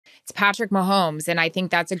It's Patrick Mahomes. And I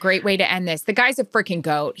think that's a great way to end this. The guy's a freaking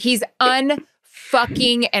GOAT. He's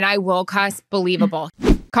unfucking, and I will cuss, believable.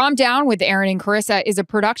 Calm Down with Erin and Charissa is a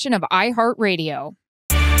production of iHeartRadio.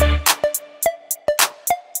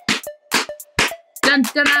 Dun,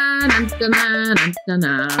 dun, dun, dun, dun, dun,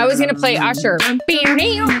 dun. I was going to play Usher.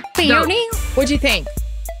 What'd you think?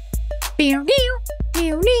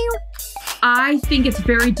 I think it's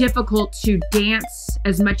very difficult to dance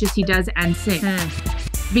as much as he does and sing.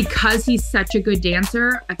 Because he's such a good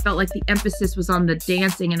dancer, I felt like the emphasis was on the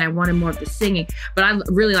dancing and I wanted more of the singing. But I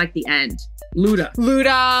really like the end. Luda,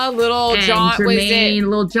 Little and John. Jermaine, Was it?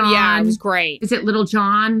 Little John. Yeah, it was great. Is it Little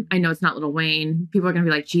John? I know it's not Little Wayne. People are going to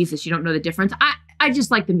be like, Jesus, you don't know the difference. I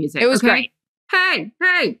just like the music. It was great. Hey.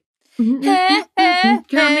 Come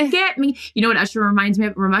and get me. You know what Usher reminds me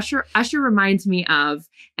of? Usher reminds me of,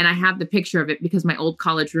 and I have the picture of it because my old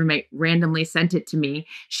college roommate randomly sent it to me.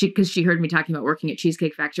 Because she heard me talking about working at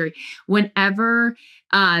Cheesecake Factory. Whenever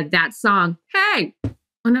that song, hey,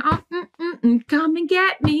 come and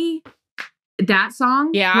get me. That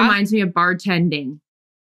song reminds me of bartending.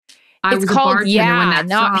 I was called, a bartender when that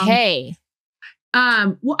not song. Hey.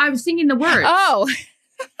 Well, I was singing the words. Oh.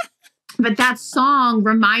 But that song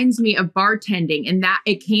reminds me of bartending, and that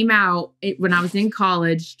it came out when I was in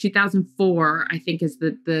college, 2004, I think is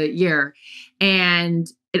the year. And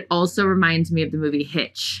it also reminds me of the movie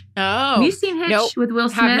Hitch. Oh. Have you seen Hitch with Will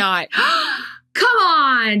Smith? Have not. Come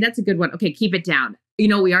on. That's a good one. Okay, keep it down. You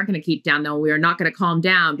know, we aren't going to keep down, though. We are not going to calm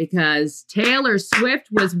down because Taylor Swift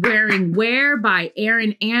was wearing Where by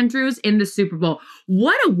Erin Andrews in the Super Bowl.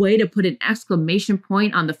 What a way to put an exclamation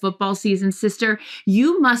point on the football season, sister.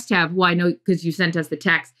 You must have, well, I know because you sent us the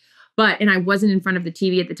text, and I wasn't in front of the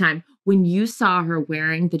TV at the time. When you saw her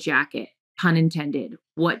wearing the jacket, pun intended,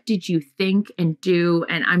 what did you think and do?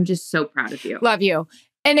 And I'm just so proud of you. Love you.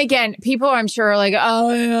 And again, people I'm sure are like,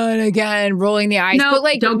 oh, and again, rolling the eyes. No, but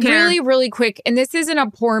like don't care. really, really quick. And this isn't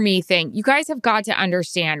a poor me thing. You guys have got to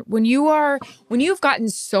understand when you've gotten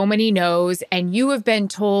so many no's and you have been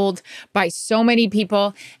told by so many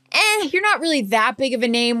people, you're not really that big of a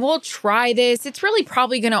name. We'll try this. It's really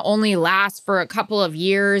probably going to only last for a couple of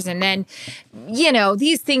years. And then,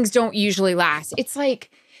 these things don't usually last. It's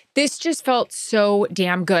like, this just felt so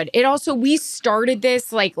damn good. It also, we started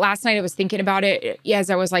this, like last night I was thinking about it as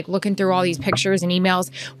I was like looking through all these pictures and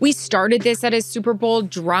emails. We started this at a Super Bowl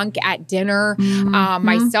drunk at dinner.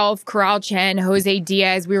 Myself, Corral Chen, Jose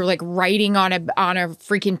Diaz, we were like writing on a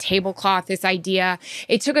freaking tablecloth this idea.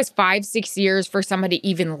 It took us 5-6 years for somebody to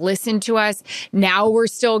even listen to us. Now we're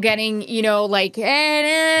still getting, like, you're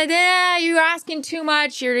asking too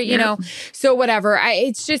much. So whatever.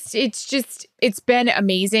 It's been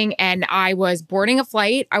amazing. And I was boarding a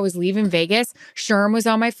flight. I was leaving Vegas. Sherm was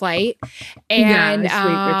on my flight. And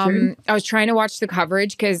I was trying to watch the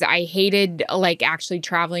coverage because I hated like actually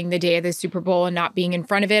traveling the day of the Super Bowl and not being in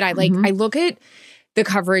front of it. I look at the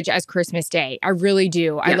coverage as Christmas Day. I really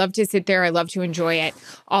do. Yeah. I love to sit there. I love to enjoy it,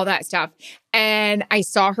 all that stuff. And I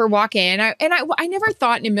saw her walk in. I never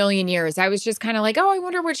thought in a million years. I was just kind of like, oh, I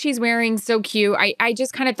wonder what she's wearing. So cute. I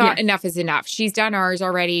just kind of thought enough is enough. She's done ours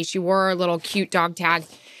already. She wore her little cute dog tag.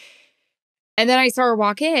 And then I saw her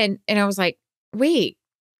walk in and I was like, wait,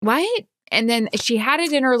 what? And then she had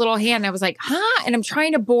it in her little hand. I was like, huh? And I'm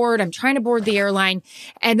trying to board the airline.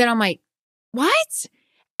 And then I'm like, what?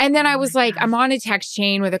 And then I was like, I'm on a text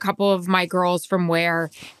chain with a couple of my girls from Where.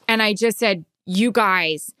 And I just said, you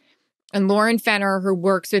guys, and Lauren Fenner, who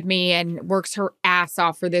works with me and works her ass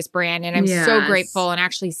off for this brand. And I'm so grateful and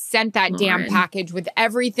actually sent that damn package with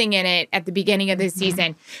everything in it at the beginning of this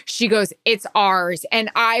season. She goes, it's ours.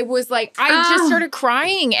 And I was like, I just started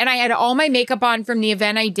crying. And I had all my makeup on from the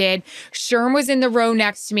event I did. Sherm was in the row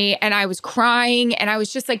next to me and I was crying. And I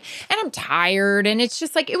was just like, and I'm tired. And it's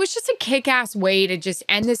just like, it was just a kick-ass way to just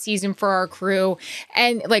end the season for our crew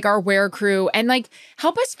and like our Where crew and like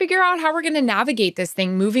help us figure out how we're going to navigate this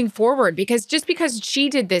thing moving forward. Because just because she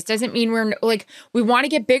did this doesn't mean we're like, we want to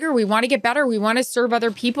get bigger. We want to get better. We want to serve other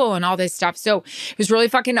people and all this stuff. So it was really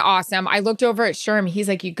fucking awesome. I looked over at Sherm. He's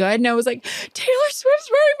like, you good? And I was like, Taylor Swift's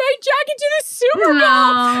wearing my jacket to the Super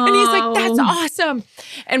Bowl. And he's like, that's awesome.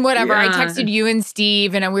 And whatever. I texted you and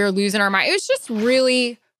Steve and we were losing our mind. It was just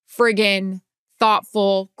really friggin'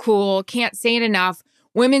 thoughtful, cool. Can't say it enough.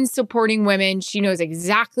 Women supporting women. She knows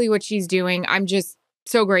exactly what she's doing. I'm just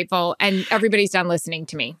so grateful. And everybody's done listening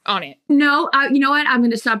to me on it. No, you know what? I'm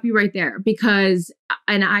going to stop you right there because,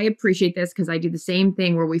 and I appreciate this because I do the same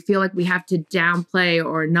thing where we feel like we have to downplay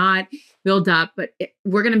or not build up, but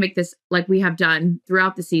we're going to make this like we have done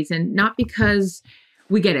throughout the season, not because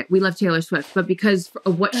we get it. We love Taylor Swift, but because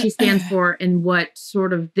of what she stands for and what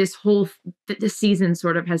sort of this whole this season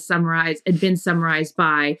sort of has been summarized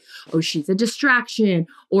by, oh, she's a distraction,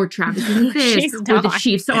 or Travis isn't this, or the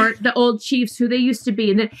Chiefs aren't the old Chiefs who they used to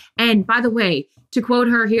be. And by the way, to quote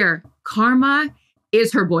her here, karma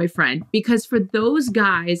is her boyfriend, because for those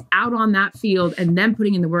guys out on that field and them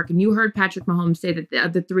putting in the work, and you heard Patrick Mahomes say that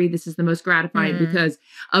of the three, this is the most gratifying because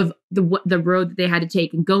of the road that they had to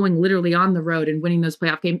take and going literally on the road and winning those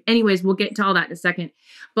playoff games. Anyways, we'll get to all that in a second,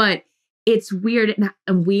 but it's weird.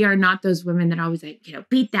 And we are not those women that always like,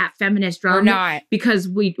 beat that feminist drum. We're not. Because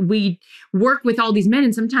we work with all these men.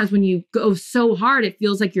 And sometimes when you go so hard, it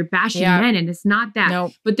feels like you're bashing men, and it's not that.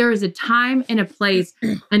 Nope. But there is a time and a place.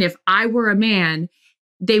 And if I were a man,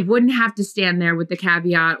 they wouldn't have to stand there with the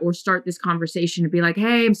caveat or start this conversation and be like,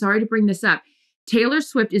 hey, I'm sorry to bring this up. Taylor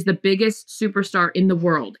Swift is the biggest superstar in the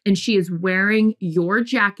world, and she is wearing your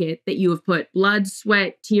jacket that you have put blood,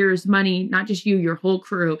 sweat, tears, money, not just you, your whole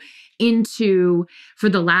crew, into for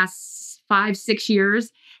the last 5-6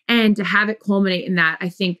 years. And to have it culminate in that, I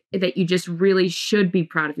think that you just really should be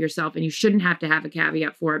proud of yourself, and you shouldn't have to have a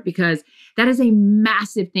caveat for it, because that is a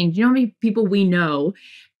massive thing. Do you know how many people we know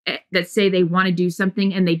that say they want to do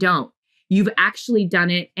something and they don't? You've actually done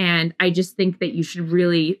it. And I just think that you should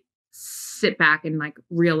really sit back and like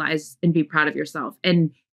realize and be proud of yourself and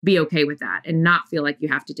be okay with that and not feel like you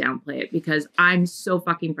have to downplay it, because I'm so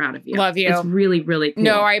fucking proud of you. Love you. It's really, really cool.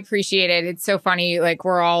 No, I appreciate it. It's so funny. Like,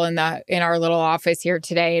 we're all in our little office here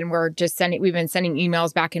today, and we've been sending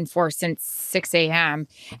emails back and forth since 6 a.m.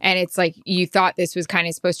 And it's like, you thought this was kind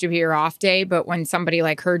of supposed to be your off day, but when somebody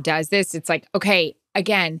like her does this, it's like, okay,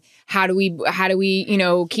 again, how do we,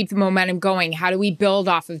 keep the momentum going? How do we build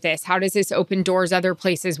off of this? How does this open doors other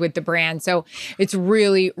places with the brand? So it's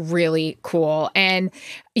really, really cool. And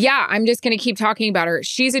yeah, I'm just going to keep talking about her.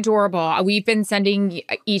 She's adorable. We've been sending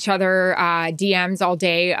each other DMs all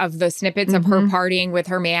day of the snippets of her partying with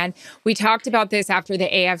her man. We talked about this after the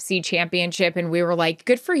AFC championship, and we were like,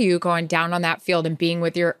 good for you going down on that field and being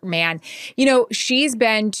with your man. She's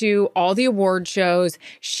been to all the award shows.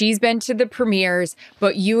 She's been to the premieres,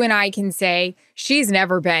 but you and I can say she's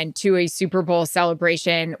never been to a Super Bowl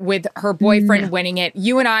celebration with her boyfriend winning it.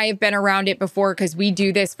 You and I have been around it before because we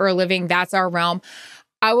do this for a living. That's our realm.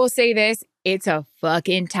 I will say this, it's a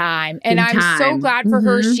fucking time. And I'm so glad for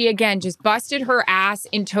her. She, again, just busted her ass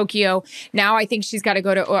in Tokyo. Now I think she's got to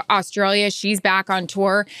go to Australia. She's back on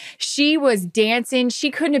tour. She was dancing.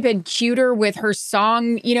 She couldn't have been cuter with her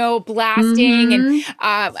song, blasting. And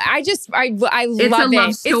I love it. It's a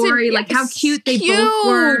love story. Like how cute they both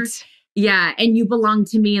were. Yeah. And You Belong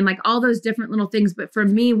to Me and like all those different little things. But for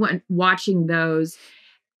me, when watching those,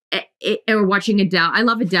 or watching Adele. I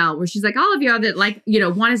love Adele, where she's like, all of y'all that like,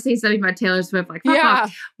 want to say something about Taylor Swift, like, fuck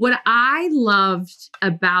off. What I loved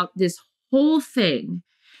about this whole thing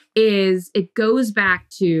is it goes back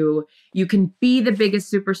to, you can be the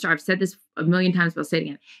biggest superstar. I've said this a million times, but I'll say it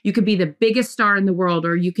again. You could be the biggest star in the world,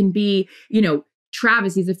 or you can be,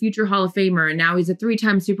 Travis, he's a future Hall of Famer, and now he's a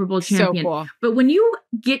 3-time Super Bowl champion. So cool. But when you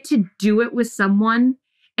get to do it with someone,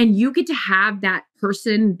 and you get to have that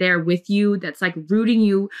person there with you that's like rooting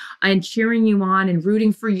you and cheering you on and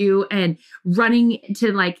rooting for you and running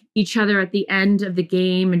to like each other at the end of the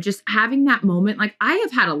game and just having that moment. Like, I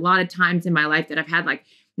have had a lot of times in my life that I've had like,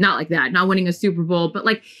 not like that, not winning a Super Bowl, but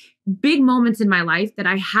like big moments in my life that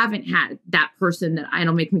I haven't had that person that I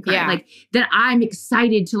don't make me cry. Like that I'm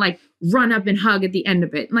excited to like run up and hug at the end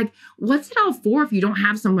of it. Like, what's it all for if you don't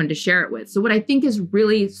have someone to share it with? So what I think is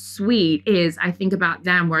really sweet is I think about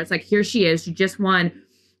them where it's like, here she is. She just won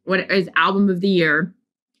what is album of the year,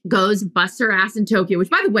 goes busts her ass in Tokyo,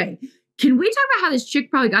 which by the way, can we talk about how this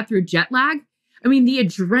chick probably got through jet lag? I mean, the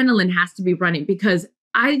adrenaline has to be running, because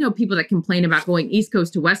I know people that complain about going East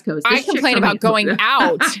Coast to West Coast. I complain about going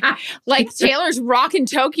out. Like, Taylor's rocking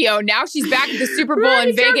Tokyo. Now she's back at the Super Bowl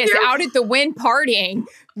in Vegas, out at the Wynn partying.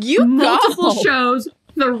 Multiple shows,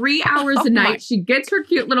 3 hours a night. She gets her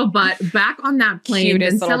cute little butt back on that plane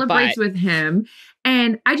and celebrates with him.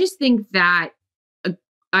 And I just think that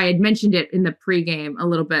I had mentioned it in the pregame a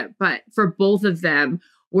little bit, but for both of them,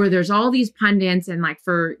 where there's all these pundits and like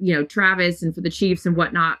for, Travis and for the Chiefs and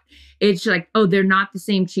whatnot, it's like, oh, they're not the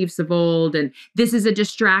same Chiefs of old. And this is a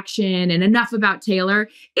distraction and enough about Taylor.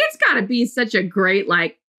 It's got to be such a great,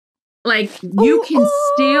 you can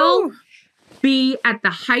still be at the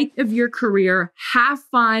height of your career, have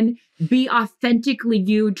fun, be authentically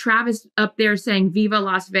you. Travis up there saying Viva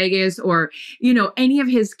Las Vegas, or, any of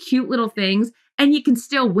his cute little things. And you can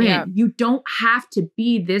still win. Yeah. You don't have to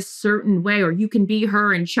be this certain way, or you can be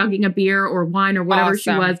her and chugging a beer or wine or whatever she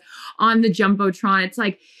was on the Jumbotron. It's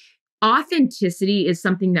like, authenticity is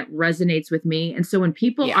something that resonates with me. And so when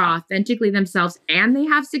people are authentically themselves and they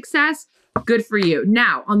have success, good for you.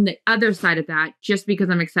 Now, on the other side of that, just because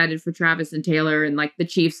I'm excited for Travis and Taylor and like the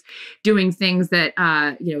Chiefs doing things that,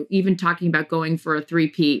 even talking about going for a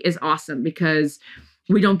 3-peat is awesome because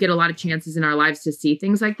we don't get a lot of chances in our lives to see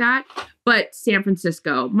things like that. But San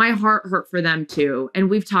Francisco, my heart hurt for them too. And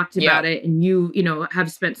we've talked about it. And you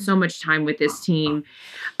have spent so much time with this team.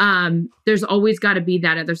 There's always got to be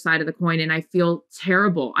that other side of the coin. And I feel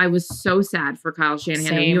terrible. I was so sad for Kyle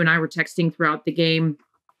Shanahan. And you and I were texting throughout the game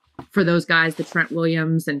for those guys, the Trent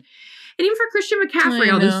Williams and even for Christian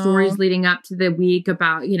McCaffrey, all these stories leading up to the week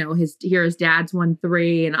about, his dad's won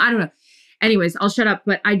 3 and I don't know. Anyways, I'll shut up.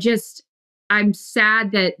 But I'm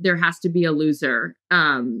sad that there has to be a loser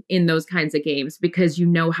in those kinds of games because you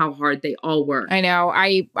know how hard they all work. I know.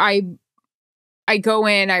 I go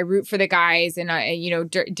in, I root for the guys and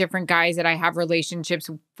different guys that I have relationships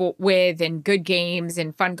with and good games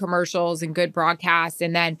and fun commercials and good broadcasts.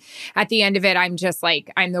 And then at the end of it, I'm just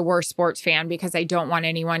like, I'm the worst sports fan because I don't want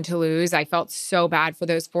anyone to lose. I felt so bad for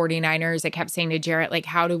those 49ers. I kept saying to Jarrett, like,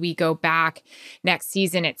 how do we go back next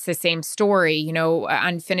season? It's the same story,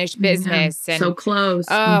 unfinished business. And so close.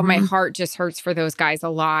 Oh, my heart just hurts for those guys a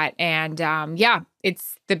lot. And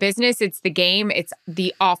it's the business, it's the game, it's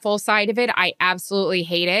the awful side of it. I absolutely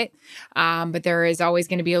hate it. But there is always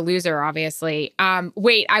going to be a loser, obviously.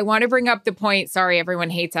 Wait, I want to bring up the point. Sorry, everyone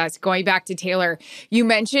hates us. Going back to Taylor, you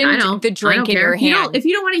mentioned the drink in your hand. If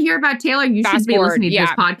you don't want to hear about Taylor, you should be listening to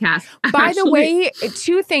this podcast. By the way,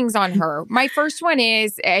 2 things on her. My first one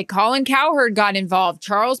is Colin Cowherd got involved.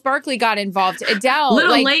 Charles Barkley got involved. Adele.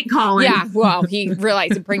 Late Colin. Yeah, well, he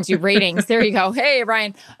realized it brings you ratings. There you go. Hey,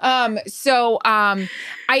 Ryan.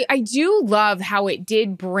 I do love how it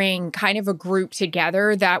did bring kind of a group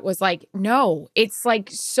together that was like, no, it's like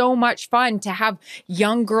so much fun to have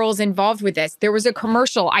young girls involved with this. There was a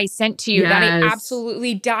commercial I sent to you that I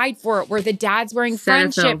absolutely died for it, where the dad's wearing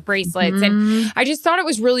friendship bracelets. And I just thought it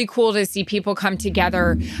was really cool to see people come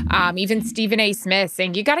together. Even Stephen A. Smith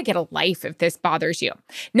saying, you got to get a life if this bothers you.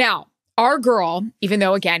 Now, our girl, even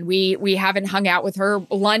though, again, we haven't hung out with her,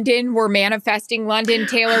 London, we're manifesting London,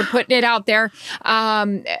 Taylor putting it out there.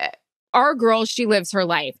 Our girl, she lives her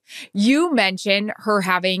life. You mentioned her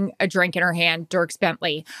having a drink in her hand, Dierks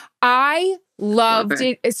Bentley. I loved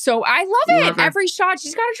it. So I love it. Every shot,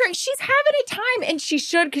 she's got a drink. She's having a time, and she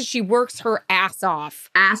should because she works her ass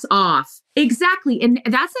off. Ass off. Exactly. And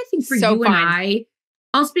that's, I think, for you and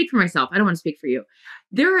I'll speak for myself. I don't want to speak for you.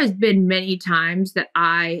 There has been many times that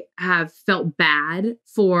I have felt bad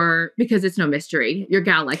because it's no mystery. Your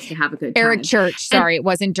gal likes to have a good time. Eric Church. Sorry, it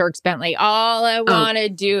wasn't Dierks Bentley. All I want to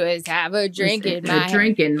do is have a drink in my hand.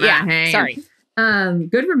 Drink in my hand. Sorry.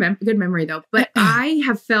 Good memory though. But I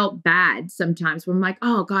have felt bad sometimes when I'm like,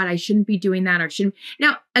 oh God, I shouldn't be doing that or shouldn't.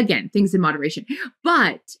 Now, again, things in moderation.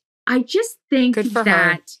 But I just think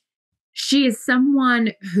that she is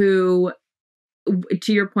someone who,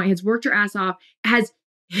 to your point, has worked her ass off, has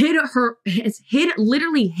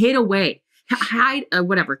literally hid away,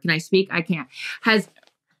 whatever. Can I speak? I can't. Has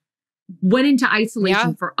went into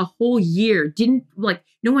isolation for a whole year.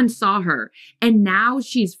 No one saw her. And now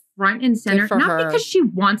she's front and center, not because she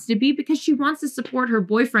wants to be, because she wants to support her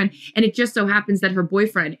boyfriend. And it just so happens that her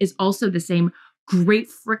boyfriend is also the same great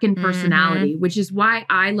freaking personality, which is why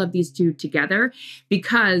I love these two together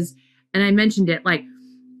because, and I mentioned it, like,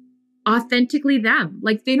 authentically them.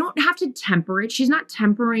 Like, they don't have to temper it. She's not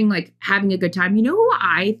tempering, like, having a good time. You know who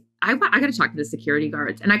I got to talk to the security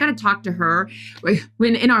guards, and I got to talk to her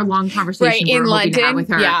when in our long conversation in London to have with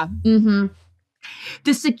her. Yeah.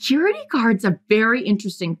 The security guard's a very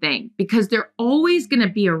interesting thing because they're always going to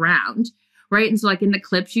be around, right? And so, like, in the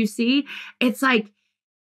clips you see, it's like,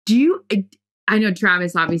 I know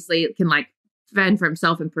Travis obviously can, like, fend for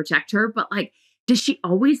himself and protect her, but, like, does she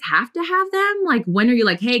always have to have them? Like, when are you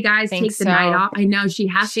like, hey guys, take the night off? I know she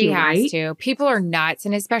has to, right? She has to. People are nuts.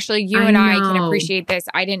 And especially you and I can appreciate this.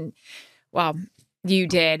 You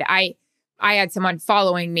did. I had someone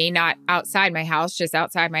following me, not outside my house, just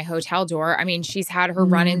outside my hotel door. I mean, she's had her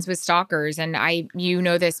run-ins with stalkers, and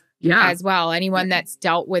this as well. Anyone that's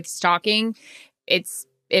dealt with stalking,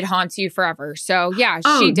 it haunts you forever. So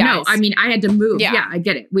she does. No, I mean, I had to move. Yeah, I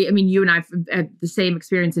get it. You and I had the same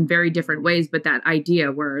experience in very different ways, but that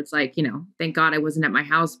idea where it's like, thank God I wasn't at my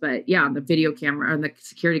house, but yeah, on the video camera, on the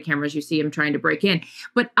security cameras, you see him trying to break in.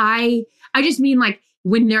 But I just mean, like,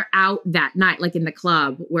 when they're out that night, like in the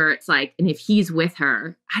club where it's like, and if he's with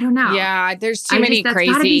her, I don't know. Yeah, there's too many That's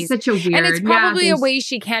gotta be crazies. such a weird. And it's probably a way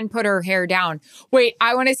she can put her hair down. Wait,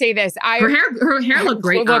 I want to say this. Her hair looked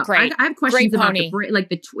great. Look great. I have questions Great about pony. the braid,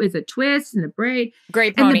 like is a twist and the braid.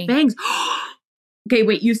 Great and pony. the bangs. Okay,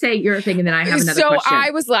 wait, you say your thing and then I have another question. So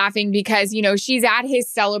I was laughing because, you know, she's at his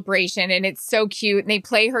celebration and it's so cute and they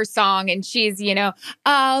play her song and she's, you know,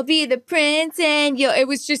 I'll be the prince and you. It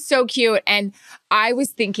was just so cute. And I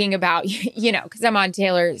was thinking about, you know, because I'm on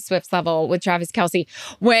Taylor Swift's level with Travis Kelce,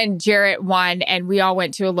 when Jarrett won and we all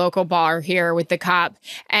went to a local bar here with the cup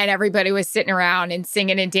and everybody was sitting around and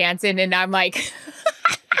singing and dancing. And I'm like,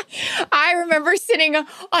 I remember sitting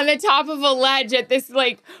on the top of a ledge at this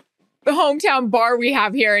like hometown bar we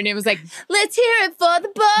have here, and it was like, let's hear it for the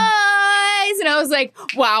boys. And I was like,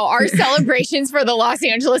 wow, our celebrations for the Los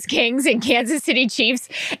Angeles Kings and Kansas City Chiefs,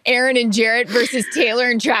 Erin and Jarrett versus Taylor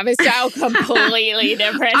and Travis style, completely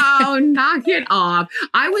different. Oh, knock it off.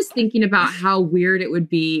 I was thinking about how weird it would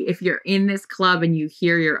be if you're in this club and you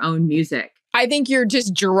hear your own music. I think you're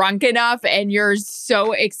just drunk enough and you're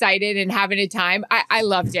so excited and having a time. I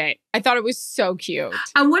loved it. I thought it was so cute.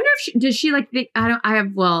 I wonder if does she like,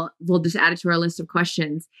 we'll just add it to our list of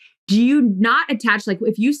questions. Do you not attach, like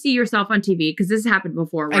if you see yourself on TV, because this has happened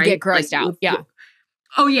before, right? I get grossed out. Yeah.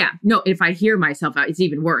 Oh yeah. No, if I hear myself out, it's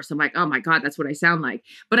even worse. I'm like, oh my God, that's what I sound like.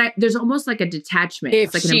 But there's almost like a detachment.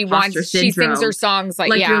 If it's like an imposter syndrome. She sings her songs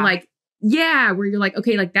like yeah. You're like, yeah, where you're like,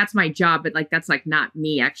 okay, like that's my job, but like that's like not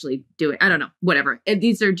me actually doing. I don't know, whatever. And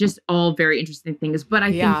these are just all very interesting things, but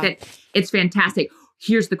I think that it's fantastic.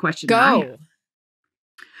 Here's the question. Go.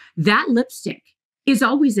 That lipstick is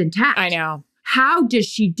always intact. I know. How does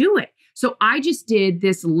she do it? So I just did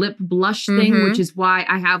this lip blush thing, which is why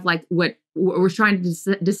I have like what we're trying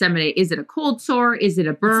to disseminate. Is it a cold sore? Is it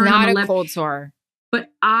a burn? It's not on the a lip? cold sore. But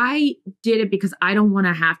I did it because I don't want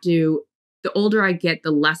to have to. The older I get, the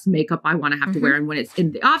less makeup I want to have to wear. And when it's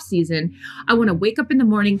in the off season, I want to wake up in the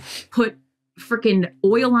morning, put freaking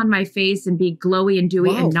oil on my face and be glowy and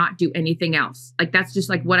dewy and not do anything else. Like that's just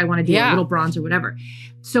like what I want to do, a little bronze or whatever.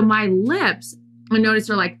 So my lips, I notice,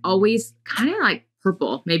 are like always kind of like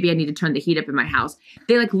purple. Maybe I need to turn the heat up in my house.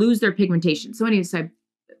 They like lose their pigmentation. So anyway, so I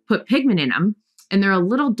put pigment in them and they're a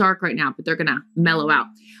little dark right now, but they're going to mellow out.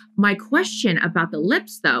 My question about the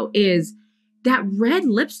lips though is, that red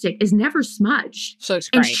lipstick is never smudged. She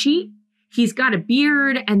looks great. And he's got a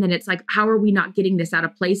beard. And then it's like, how are we not getting this out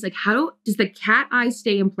of place? Like, how does the cat eye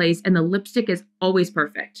stay in place and the lipstick is always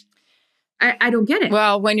perfect? I don't get it.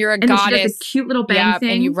 Well, when you're a and goddess, she does a cute little bang thing.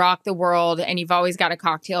 And you rock the world and you've always got a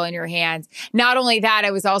cocktail in your hands. Not only that,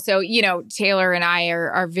 I was also, you know, Taylor and I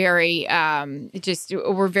are very,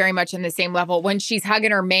 we're very much on the same level. When she's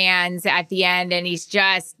hugging her mans at the end and he's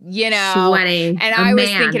just, you know, sweaty. And I was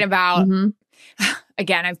thinking about,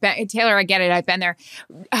 again, Taylor, I get it. I've been there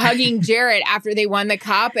hugging Jarrett after they won the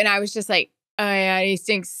cup. And I was just like, oh yeah, he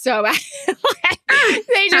stinks so bad.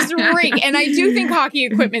 They just reek. And I do think hockey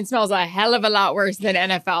equipment smells a hell of a lot worse than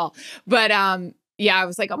NFL. But yeah, I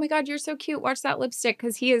was like, oh my God, you're so cute. Watch that lipstick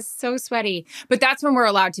because he is so sweaty. But that's when we're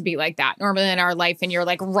allowed to be like that normally in our life. And you're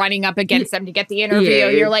like running up against them to get the interview. Yeah,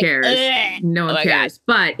 you're like, no one cares.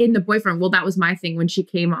 But in The Boyfriend, well, that was my thing when she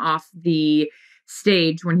came off the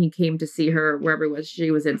stage, when he came to see her wherever it was,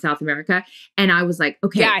 she was in South America. And I was like,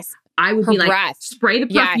 okay, I would be like, spray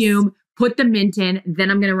the perfume, put the mint in,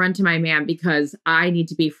 then I'm going to run to my man because I need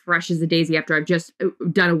to be fresh as a daisy after I've just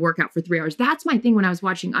done a workout for 3 hours. That's my thing when I was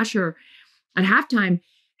watching Usher at halftime.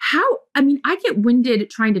 I get winded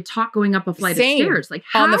trying to talk going up a flight of stairs. Like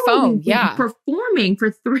how on the phone, performing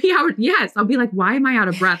for 3 hours. Yes. I'll be like, why am I out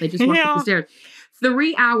of breath? I just walked up the stairs.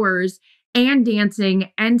 3 hours and dancing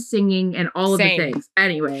and singing and all of the things.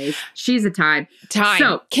 Anyways, she's a time.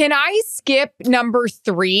 So can I skip number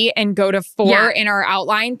 3 and go to 4 in our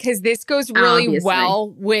outline? Because this goes really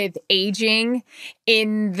well with aging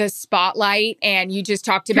in the spotlight. And you just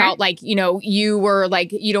talked about like, you know, you were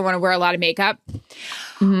like, you don't want to wear a lot of makeup.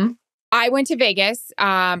 I went to Vegas,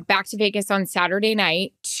 back to Vegas on Saturday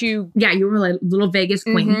night to... Yeah, you were like a little Vegas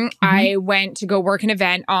queen. I went to go work an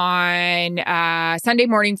event on Sunday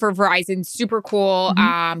morning for Verizon. Super cool.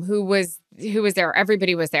 Who was there?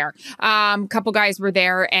 Everybody was there. Couple guys were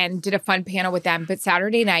there and did a fun panel with them. But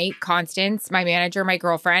Saturday night, Constance, my manager, my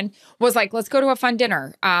girlfriend, was like, let's go to a fun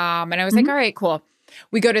dinner. And I was like, all right, cool.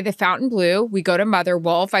 We go to the Fontainebleau. We go to Mother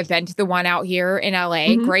Wolf. I've been to the one out here in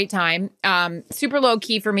LA. Great time. Super low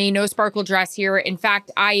key for me. No sparkle dress here. In fact,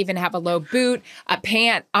 I even have a low boot, a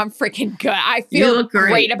pant. I'm freaking good. I feel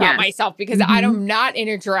great about myself because I'm not in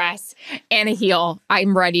a dress and a heel.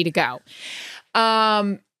 I'm ready to go.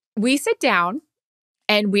 We sit down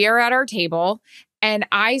and we are at our table And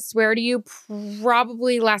I swear to you,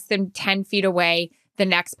 probably less than 10 feet away, the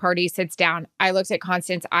next party sits down. I looked at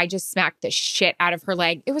Constance. I just smacked the shit out of her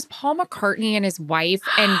leg. It was Paul McCartney and his wife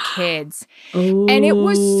and kids. And it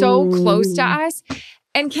was so close to us.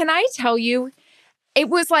 And can I tell you, it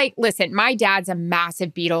was like, listen, my dad's a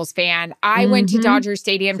massive Beatles fan. I went to Dodger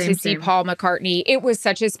Stadium to see Paul McCartney. It was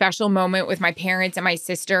such a special moment with my parents and my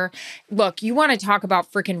sister. Look, you want to talk about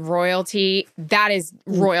freaking royalty? That is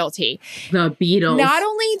royalty. The Beatles. Not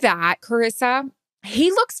only that, Charissa, he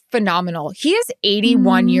looks phenomenal. He is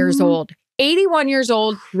 81 years old. 81 years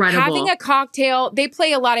old, Incredible. Having a cocktail. They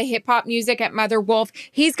play a lot of hip hop music at Mother Wolf.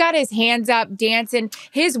 He's got his hands up, dancing.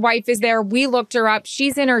 His wife is there. We looked her up.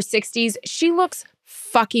 She's in her 60s. She looks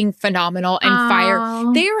fucking phenomenal and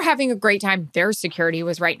fire. They are having a great time. Their security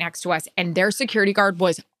was right next to us, and their security guard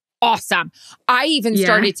was awesome. I even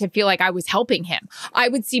started to feel like I was helping him. I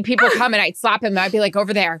would see people come and I'd slap him and I'd be like,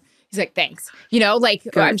 over there. He's like, thanks. You know, like,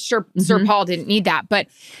 good. I'm sure Sir Paul didn't need that. But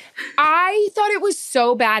I thought it was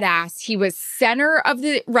so badass. He was center of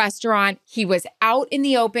the restaurant. He was out in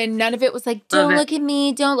the open. None of it was like, don't look at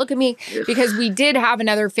me. Don't look at me. Because we did have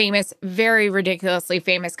another famous, very ridiculously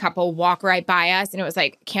famous couple walk right by us. And it was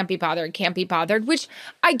like, can't be bothered, can't be bothered, which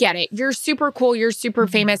I get it. You're super cool. You're super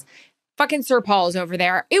famous. Fucking Sir Paul is over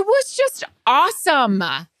there. It was just awesome.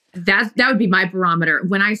 That would be my barometer.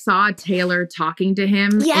 When I saw Taylor talking to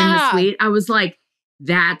him in the suite, I was like,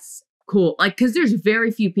 that's cool. Like, because there's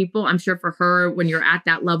very few people, I'm sure for her, when you're at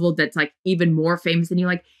that level, that's like even more famous than you,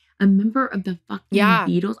 like a member of the fucking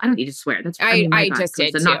Beatles. I don't need to swear. That's I just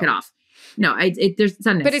did too. Knock it off. No, it's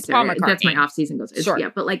unnecessary. But it's Paul McCartney. That's my off-season goes. Sure. Yeah,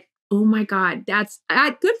 but like, oh my God, that's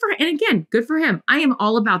good for him. And again, good for him. I am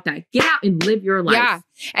all about that. Get out and live your life. Yeah.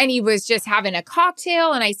 And he was just having a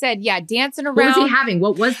cocktail. And I said, dancing around. What was he having?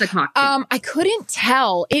 What was the cocktail? I couldn't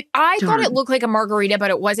tell. I thought it looked like a margarita,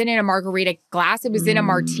 but it wasn't in a margarita glass. It was in a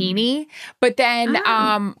martini. But then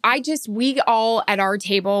we all at our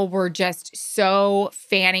table were just so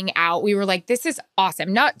fanning out. We were like, this is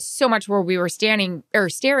awesome. Not so much where we were standing or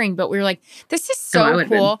staring, but we were like, this is so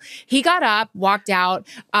cool. He got up, walked out.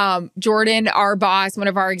 Jordan, our boss, one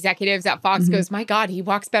of our executives at Fox goes, my God, he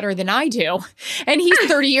walks better than I do. And he's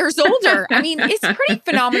 30 years older. I mean, it's pretty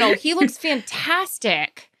phenomenal. He looks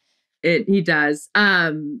fantastic. He does.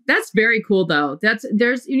 That's very cool though. When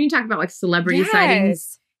you talk about like celebrity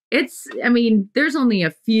sightings, there's only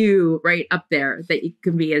a few right up there that you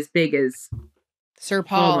can be as big as Sir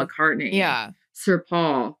Paul McCartney. Yeah. Sir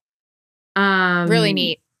Paul. Really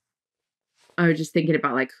neat. I was just thinking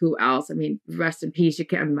about like who else. I mean, rest in peace.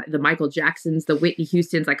 The Michael Jacksons, the Whitney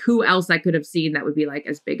Houstons, like who else I could have seen that would be like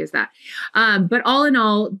as big as that. But all in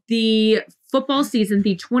all, the football season,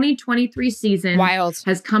 the 2023 season,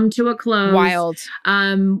 has come to a close.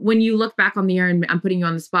 When you look back on the year, and I'm putting you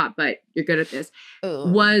on the spot, but you're good at this.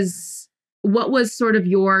 What was sort of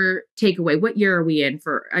your takeaway? What year are we in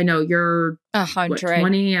for? I know you're 100.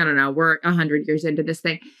 20. I don't know. We're 100 years into this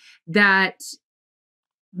thing.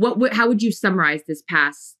 How would you summarize this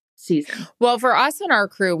past season? Well, for us and our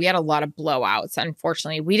crew, we had a lot of blowouts.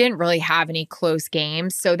 Unfortunately, we didn't really have any close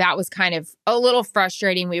games. So that was kind of a little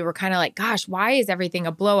frustrating. We were kind of like, gosh, why is everything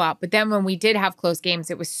a blowout? But then when we did have close games,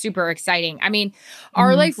 it was super exciting. I mean,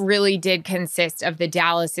 our life really did consist of the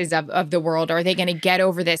Dallases of the world. Are they going to get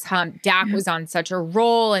over this hump? Dak was on such a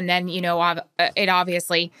roll. And then, it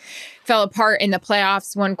obviously fell apart in the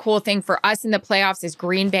playoffs. One cool thing for us in the playoffs is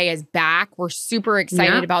Green Bay is back. We're super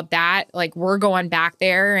excited about that. Like, we're going back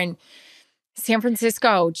there. And San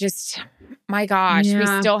Francisco, just, my gosh, we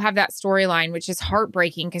still have that storyline, which is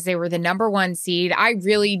heartbreaking because they were the #1 seed. I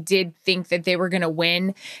really did think that they were going to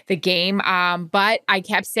win the game. But I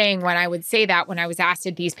kept saying when I would say that, when I was asked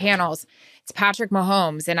at these panels, it's Patrick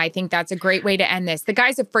Mahomes. And I think that's a great way to end this. The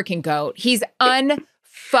guy's a freaking GOAT. He's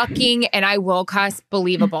fucking, and I will cuss,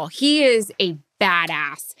 believable. He is a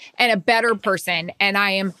badass and a better person. And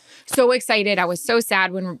I am so excited. I was so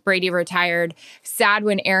sad when Brady retired, sad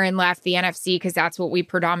when Erin left the NFC, because that's what we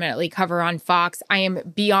predominantly cover on Fox. I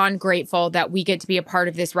am beyond grateful that we get to be a part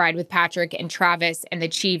of this ride with Patrick and Travis and the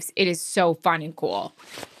Chiefs. It is so fun and cool.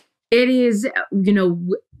 It is,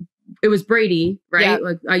 it was Brady, right?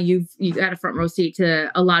 Yep. Like you got a front row seat to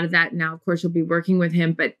a lot of that. Now, of course, you'll be working with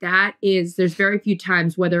him, but there's very few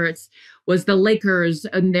times, whether was the Lakers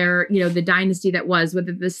and their, the dynasty that was,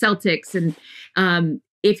 whether the Celtics, and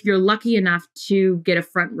if you're lucky enough to get a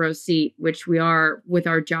front row seat, which we are with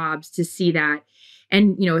our jobs, to see that,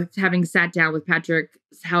 and having sat down with Patrick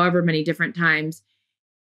however many different times,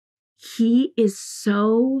 he is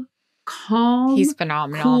so calm, he's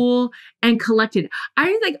phenomenal, cool, and collected.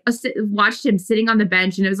 I watched him sitting on the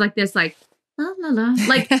bench, and it was like this, like la la la,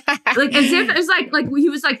 like as if it was like he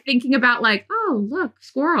was like thinking about like, oh look,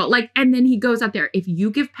 squirrel, like, and then he goes out there. If you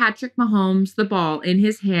give Patrick Mahomes the ball in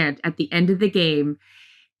his hand at the end of the game,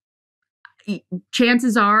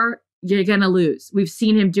 chances are you're going to lose. We've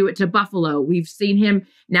seen him do it to Buffalo. We've seen him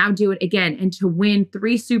now do it again. And to win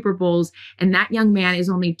 3 Super Bowls, and that young man is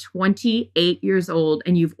only 28 years old,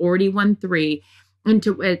 and you've already won 3. And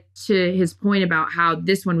to his point about how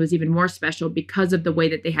this one was even more special because of the way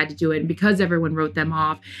that they had to do it and because everyone wrote them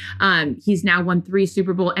off. He's now won 3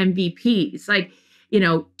 Super Bowl MVPs. Like,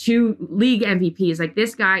 2 league MVPs. Like,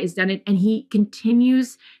 this guy has done it, and he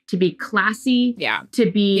continues to be classy,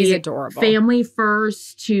 to be he's adorable, family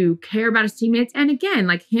first, to care about his teammates. And again,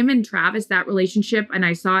 like him and Travis, that relationship, and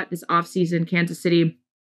I saw it this offseason, Kansas City,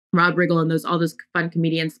 Rob Riggle and all those fun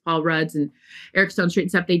comedians, Paul Rudds and Eric Stone Street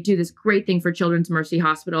and stuff, they do this great thing for Children's Mercy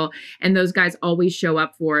Hospital, and those guys always show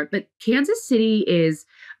up for it. But Kansas City is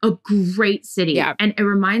a great city. And it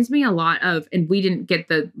reminds me a lot of, and we didn't get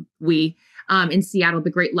in Seattle, the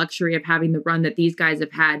great luxury of having the run that these guys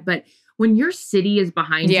have had. But when your city is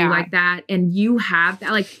behind you like that, and you have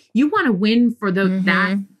that, like, you want to win for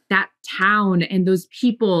that town and those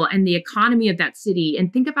people and the economy of that city.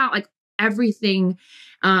 And think about like everything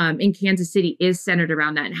in Kansas City is centered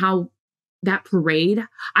around that, and how that parade,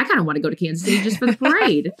 I kind of want to go to Kansas City just for the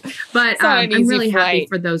parade. But I'm really happy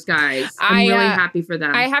for those guys. I'm really happy for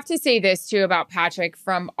them. I have to say this too about Patrick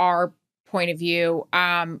from our point of view.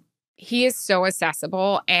 He is so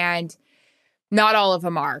accessible, and not all of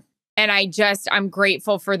them are. And I'm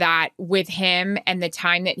grateful for that with him and the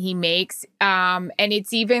time that he makes. And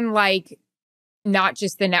it's even like, not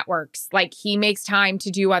just the networks, like he makes time to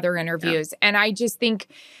do other interviews. And I just think,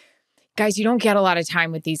 guys, you don't get a lot of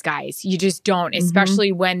time with these guys. You just don't,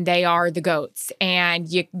 especially when they are the GOATs, and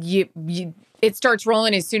it starts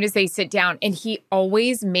rolling as soon as they sit down, and he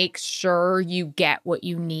always makes sure you get what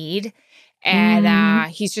you need. And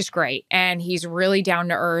he's just great. And he's really down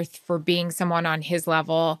to earth for being someone on his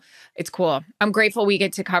level. It's cool. I'm grateful we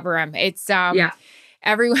get to cover him. It's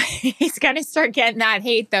everyone, he's going to start getting that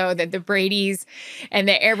hate, though, that the Bradys and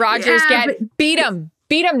the Aaron Rodgers get. Beat him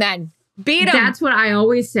then. Beat them. That's what I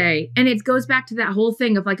always say. And it goes back to that whole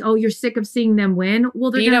thing of like, oh, you're sick of seeing them win.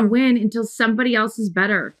 Well, they're going to win until somebody else is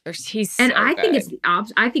better. He's and so I good. think it's the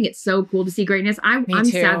opposite. I think it's so cool to see greatness. I'm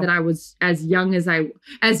sad that I was as young as I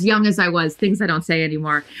was, things I don't say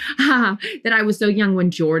anymore, that I was so young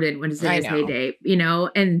when Jordan was in his heyday,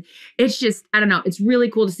 and it's just, I don't know. It's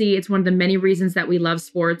really cool to see. It's one of the many reasons that we love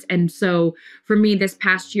sports. And so for me, this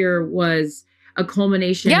past year was a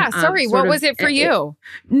culmination. What was it for you?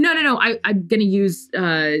 No. I'm going to use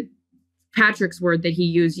Patrick's word that he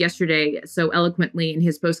used yesterday so eloquently in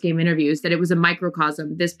his post-game interviews, that it was a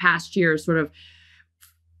microcosm. This past year sort of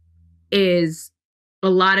is, a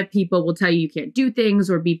lot of people will tell you can't do things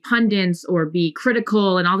or be pundits or be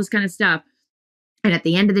critical and all this kind of stuff. And at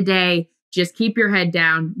the end of the day, just keep your head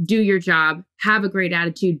down, do your job, have a great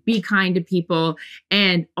attitude, be kind to people.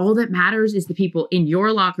 And all that matters is the people in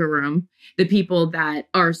your locker room, the people that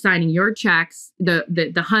are signing your checks,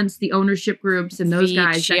 the Hunts, the ownership groups, and those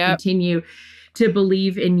guys that continue to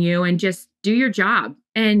believe in you, and just do your job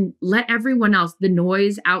and let everyone else, the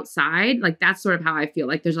noise outside, like that's sort of how I feel.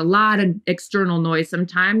 Like there's a lot of external noise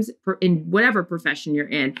sometimes in whatever profession you're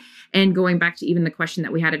in. And going back to even the question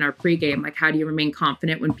that we had in our pregame, like how do you remain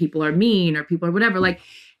confident when people are mean or people are whatever, like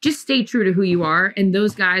just stay true to who you are. And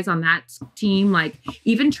those guys on that team, like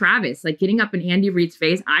even Travis, like getting up in Andy Reid's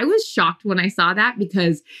face, I was shocked when I saw that,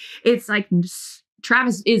 because it's like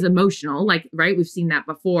Travis is emotional, like, right? We've seen that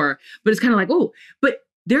before, but it's kind of like, oh, but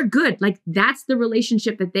they're good. Like that's the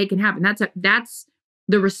relationship that they can have. And that's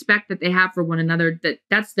the respect that they have for one another,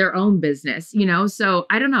 that's their own business, So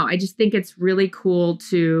I don't know. I just think it's really cool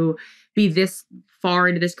to be this far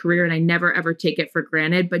into this career, and I never, ever take it for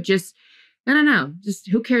granted, but just, I don't know, just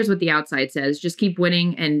who cares what the outside says? Just keep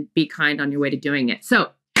winning and be kind on your way to doing it.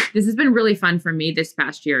 So this has been really fun for me this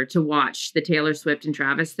past year to watch the Taylor Swift and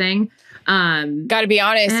Travis thing. Got to be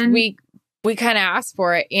honest, we kind of asked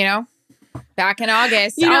for it, back in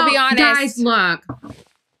August. I'll be honest. Guys, look.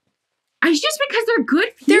 It's just because they're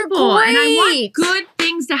good people. They're great. And I want good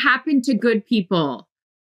things to happen to good people.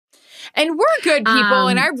 And we're good people,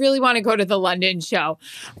 and I really want to go to the London show.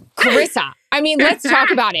 Carissa, I mean, let's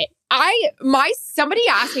talk about it. Somebody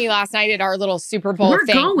asked me last night at our little Super Bowl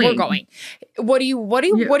thing. We're going. What are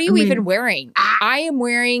you even wearing? I am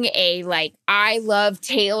wearing a I love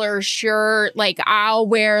Taylor shirt. I'll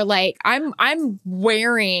wear I'm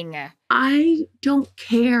wearing. I don't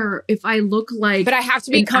care if I look like, but I have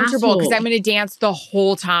to be comfortable because I'm going to dance the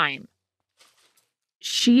whole time.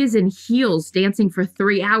 she is in heels dancing for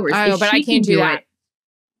 3 hours. Oh, but I can't do that.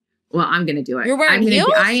 Well, I'm going to do it. You're wearing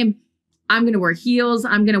heels? I'm going to wear heels.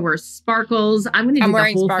 I'm going to wear sparkles. I'm going to do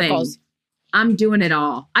the whole thing. I'm doing it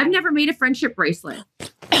all. I've never made a friendship bracelet.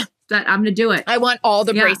 That I'm going to do it. I want all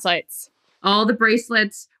the bracelets. All the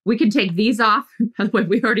bracelets. We can take these off. By the way,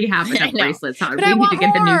 we already have enough bracelets. Huh? But we need to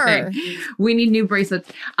get more. the new thing. We need new bracelets.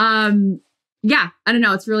 Yeah, I don't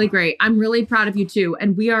know. It's really great. I'm really proud of you too.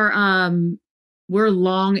 And we are we're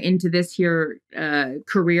long into this here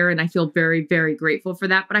career, and I feel very, very grateful for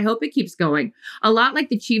that. But I hope it keeps going. A lot like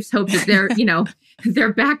the Chiefs hope that they're,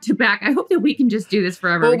 they're back to back. I hope that we can just do this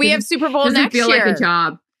forever. Well, we have Super Bowl next year. Doesn't feel like a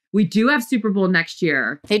job. We do have Super Bowl next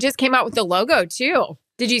year. They just came out with the logo too.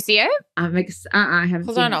 Did you see it? I haven't.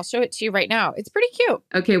 Hold on, I'll show it to you right now. It's pretty cute.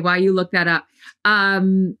 Okay, while you look that up.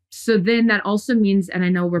 So then that also means, and I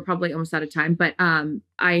know we're probably almost out of time, but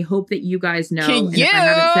I hope that you guys know. And if I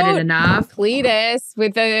haven't said it enough. Cletus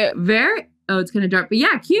with the it's kind of dark, but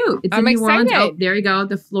yeah, cute. It's in New Orleans. Oh, there you go.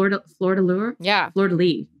 The Florida Lure. Yeah. Florida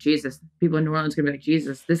Lee. Jesus. People in New Orleans are gonna be like,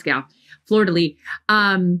 Jesus, this gal. Florida Lee.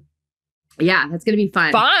 Yeah, that's gonna be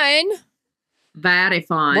fun. Very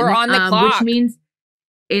fun. We're on the clock. Which means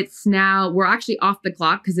we're actually off the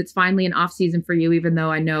clock because it's finally an off season for you, even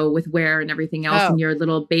though I know with wear and everything else and your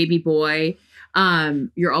little baby boy,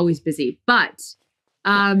 you're always busy. But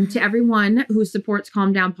to everyone who supports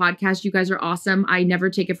Calm Down Podcast, you guys are awesome. I never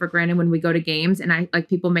take it for granted when we go to games and I like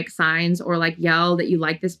people make signs or like yell that you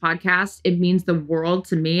like this podcast. It means the world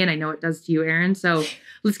to me. And I know it does to you, Erin. So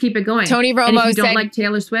let's keep it going. Tony Romo and if you don't like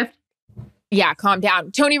Taylor Swift. Yeah, calm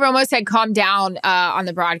down. Tony Romo said calm down on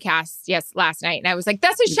the broadcast last night. And I was like,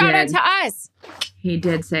 that's a shout out to us. He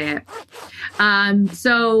did say it.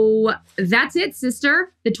 So that's it,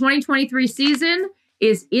 sister. The 2023 season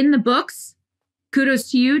is in the books.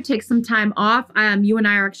 Kudos to you. Take some time off. You and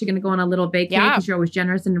I are actually going to go on a little vacay because you're always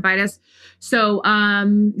generous and invite us. So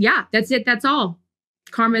yeah, that's it. That's all.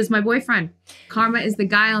 Karma is my boyfriend. Karma is the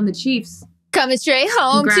guy on the Chiefs. Coming straight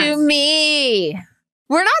home to me.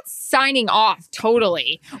 We're not signing off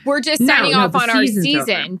totally. We're just signing off on our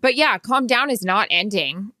season. But yeah, Calm Down is not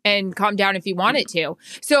ending. And calm down if you want it to.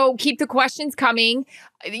 So keep the questions coming.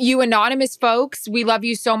 You anonymous folks, we love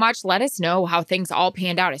you so much. Let us know how things all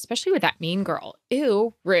panned out, especially with that mean girl.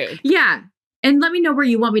 Ew, rude. Yeah. And let me know where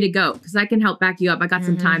you want me to go because I can help back you up. I got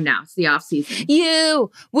some time now. It's the off season.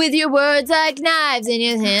 You, with your words like knives in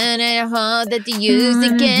your hand and your heart that you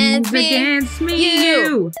used against me.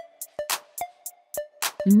 You.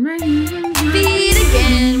 Beat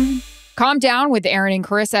again. Calm Down with Erin and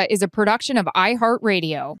Charissa is a production of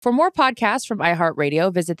iHeartRadio. For more podcasts from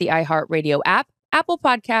iHeartRadio, visit the iHeartRadio app, Apple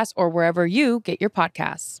Podcasts, or wherever you get your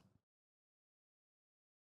podcasts.